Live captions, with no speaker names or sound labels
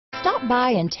Stop by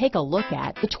and take a look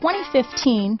at the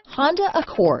 2015 Honda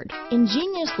Accord.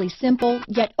 Ingeniously simple,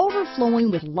 yet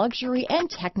overflowing with luxury and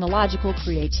technological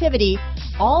creativity,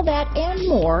 all that and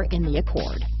more in the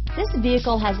Accord. This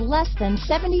vehicle has less than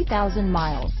 70,000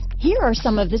 miles. Here are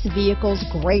some of this vehicle's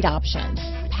great options: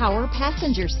 power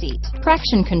passenger seat,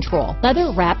 traction control,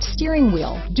 leather-wrapped steering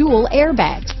wheel, dual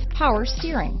airbags, power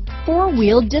steering,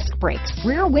 four-wheel disc brakes,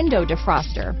 rear window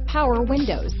defroster, power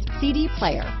windows, CD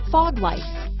player, fog lights,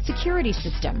 security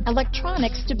system,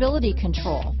 electronic stability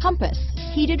control, compass,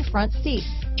 heated front seats,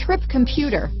 trip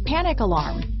computer, panic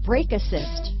alarm, brake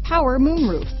assist, power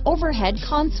moonroof, overhead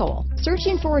console.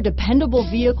 Searching for a dependable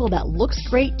vehicle that looks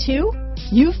great too?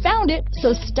 You found it,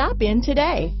 so stop in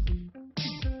today.